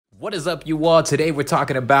What is up, you all? Today we're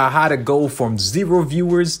talking about how to go from 0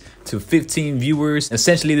 viewers to 15 viewers.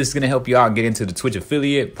 Essentially, this is going to help you out get into the Twitch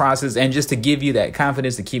affiliate process and just to give you that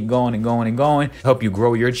confidence to keep going and going and going, help you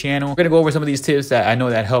grow your channel. We're going to go over some of these tips that I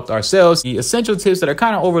know that helped ourselves, the essential tips that are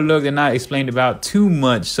kind of overlooked and not explained about too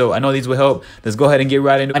much. So I know these will help. Let's go ahead and get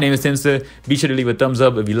right into it. My name is Timster. Be sure to leave a thumbs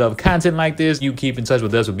up if you love content like this. You keep in touch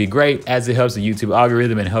with us would be great, as it helps the YouTube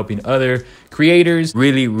algorithm and helping other creators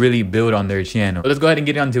really build on their channel. So let's go ahead and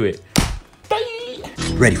get onto it.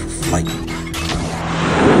 Ready for flight.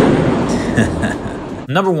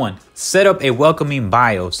 Number 1, set up a welcoming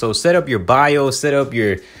bio. So set up your bio, set up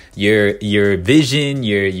your vision,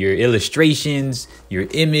 your illustrations, your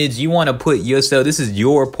image. You want to put yourself, this is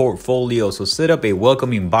your portfolio. So set up a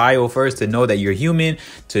welcoming bio first to know that you're human,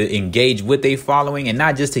 to engage with a following, and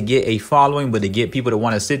not just to get a following, but to get people to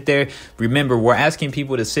want to sit there. Remember, we're asking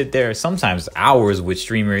people to sit there sometimes hours with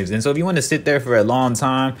streamers. And so if you want to sit there for a long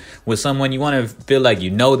time with someone, you want to feel like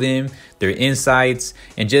you know them, their insights,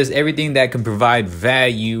 and just everything that can provide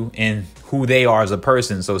value and who they are as a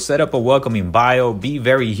person. So set up a welcoming bio, be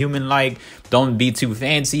very human-like, don't be too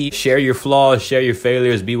fancy, share your flaws, share your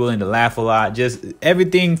failures, be willing to laugh a lot. Just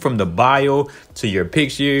everything from the bio to your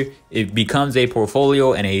picture, it becomes a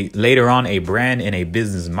portfolio and later on a brand and a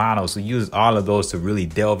business model. So use all of those to really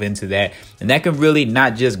delve into that. And that can really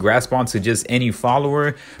not just grasp onto just any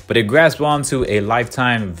follower, but it grasps onto a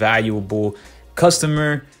lifetime valuable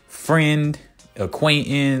customer, friend,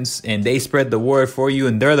 acquaintance, and they spread the word for you,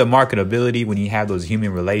 and they're the marketability when you have those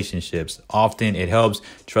human relationships. Often it helps.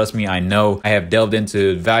 Trust me, I know. I have delved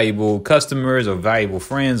into valuable customers or valuable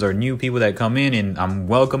friends or new people that come in and I'm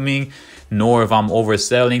welcoming, nor if I'm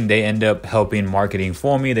overselling, they end up helping marketing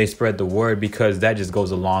for me. They spread the word, because that just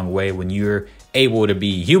goes a long way when you're able to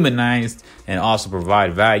be humanized and also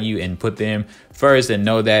provide value and put them first and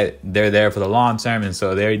know that they're there for the long term. And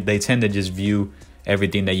so they tend to just view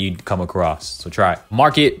everything that you come across. So try it.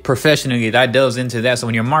 Market professionally. That delves into that. So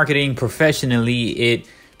when you're marketing professionally, it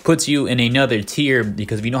puts you in another tier,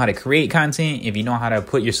 because if you know how to create content, if you know how to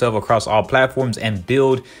put yourself across all platforms and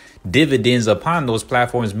build dividends upon those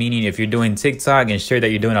platforms, meaning if you're doing TikTok and sure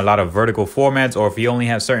that you're doing a lot of vertical formats, or if you only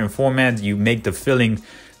have certain formats, you make the filling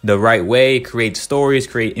the right way, create stories,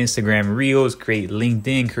 create Instagram reels, create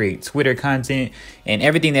LinkedIn, create Twitter content, and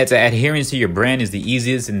everything that's adherence to your brand is the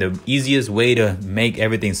easiest, and the easiest way to make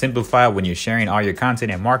everything simplified when you're sharing all your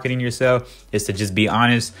content and marketing yourself is to just be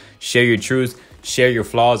honest, share your truth, share your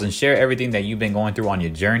flaws, and share everything that you've been going through on your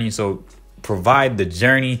journey. So provide the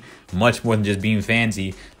journey much more than just being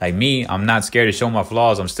fancy. Like me, I'm not scared to show my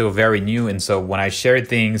flaws. I'm still very new. And so when I share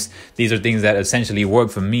things, these are things that essentially work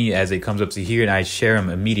for me as it comes up to here, and I share them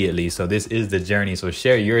immediately. So this is the journey. So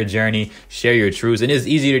share your journey, share your truths. And it's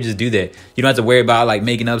easier to just do that. You don't have to worry about like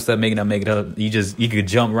making up stuff, making it up. You could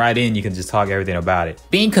jump right in. You can just talk everything about it.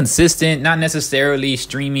 Being consistent, not necessarily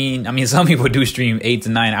streaming. I mean, some people do stream 8 to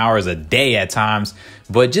 9 hours a day at times,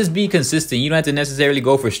 but just be consistent. You don't have to necessarily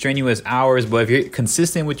go for strenuous hours, but if you're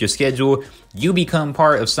consistent with your schedule, you become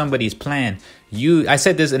part of somebody's plan. I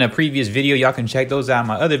said this in a previous video. Y'all can check those out in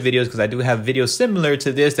my other videos, because I do have videos similar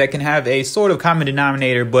to this that can have a sort of common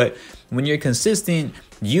denominator. But when you're consistent,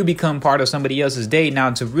 you become part of somebody else's day.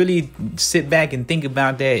 Now, to really sit back and think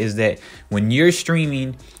about that is that when you're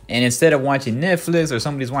streaming, and instead of watching Netflix or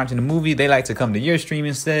somebody's watching a movie, they like to come to your stream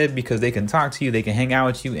instead, because they can talk to you, they can hang out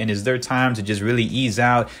with you, and it's their time to just really ease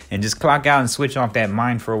out and just clock out and switch off that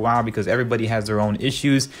mind for a while, because everybody has their own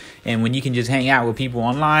issues. And when you can just hang out with people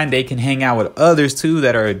online, they can hang out with others too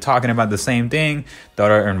that are talking about the same thing,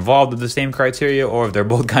 that are involved with the same criteria, or if they're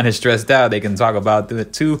both kind of stressed out, they can talk about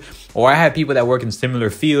it too. Or I have people that work in similar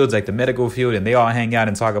fields, like the medical field, and they all hang out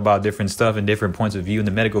and talk about different stuff and different points of view in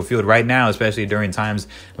the medical field right now, especially during times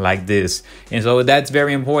like this. And so that's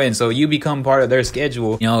very important. So you become part of their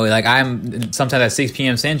schedule. You know, like I'm sometimes at 6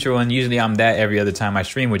 p.m. Central, and usually I'm that every other time I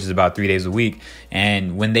stream, which is about 3 days a week.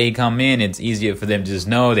 And when they come in, it's easier for them to just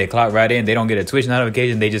know, they clock right in. They don't get a Twitch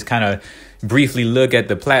notification. They just kind of briefly look at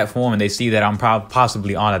the platform and they see that I'm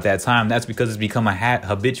possibly on at that time. That's because it's become a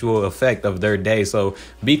habitual effect of their day. So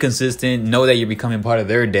be consistent, know that you're becoming part of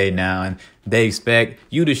their day now, and they expect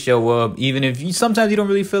you to show up. Even if sometimes you don't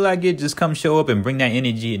really feel like it, just come show up and bring that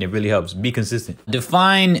energy, and it really helps. Be consistent.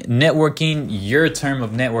 Define networking, your term of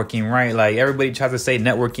networking, right? Like everybody tries to say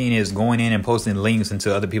networking is going in and posting links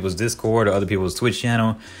into other people's Discord or other people's Twitch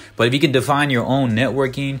channel. But if you can define your own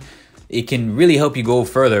networking, it can really help you go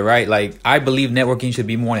further, right? Like, I believe networking should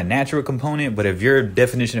be more a natural component, but if your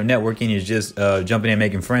definition of networking is just jumping in,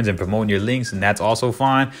 making friends and promoting your links, and that's also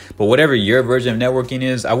fine. But whatever your version of networking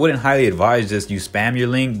is, I wouldn't highly advise just you spam your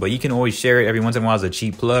link, but you can always share it every once in a while as a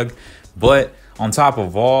cheap plug. But on top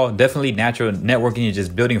of all, definitely natural networking is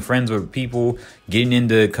just building friends with people, getting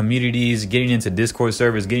into communities, getting into Discord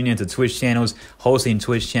servers, getting into Twitch channels, hosting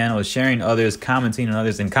Twitch channels, sharing others, commenting on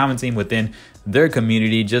others, and commenting within their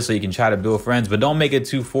community just so you can try to build friends. But don't make it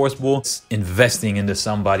too forceful. It's investing into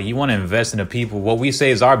somebody. You want to invest in the people. What we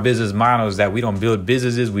say is our business model is that we don't build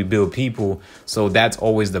businesses, we build people. So that's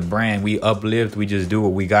always the brand. We uplift, we just do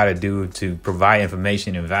what we got to do to provide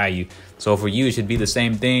information and value. So for you, it should be the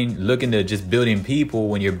same thing. Look into just building people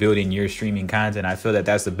when you're building your streaming content. I feel that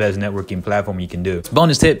that's the best networking platform you can do.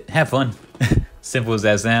 Bonus tip, have fun. Simple as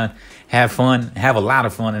that sound. Have fun, have a lot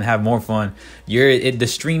of fun, and have more fun. The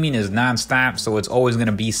streaming is nonstop, so it's always going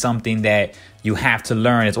to be something that you have to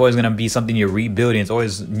learn. It's always going to be something you're rebuilding. It's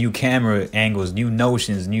always new camera angles, new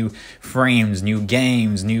notions, new frames, new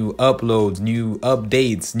games, new uploads, new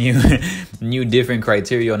updates, new different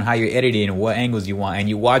criteria on how you're editing and what angles you want. And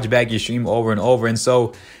you watch back your stream over and over. And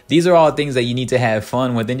so these are all things that you need to have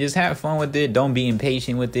fun with, and just have fun with it. Don't be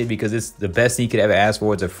impatient with it, because it's the best thing you could ever ask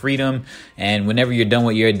for. It's a freedom. And whenever you're done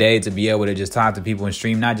with your day, to be able to just talk to people and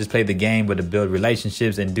stream, not just play the game, but to build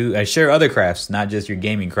relationships and share other crafts, not just your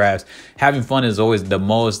gaming crafts. Having fun is always the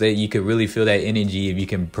most that you could really feel that energy if you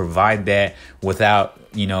can provide that without,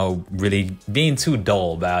 really being too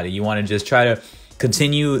dull about it. You want to just try to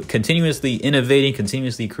continuously innovating,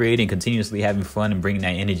 continuously creating, continuously having fun and bringing that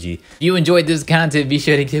energy. If you enjoyed this content, be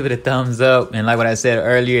sure to give it a thumbs up. And like what I said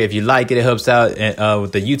earlier, if you like it, it helps out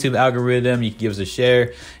with the YouTube algorithm. You can give us a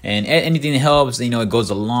share, and anything that helps, it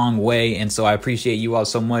goes a long way. And so I appreciate you all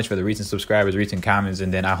so much for the recent subscribers, recent comments.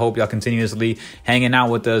 And then I hope y'all continuously hanging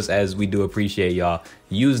out with us, as we do appreciate y'all.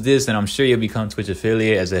 Use this, and I'm sure you'll become Twitch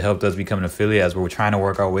affiliate, as it helped us become an affiliate, as we're trying to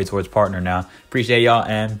work our way towards partner now. Appreciate y'all,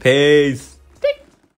 and peace.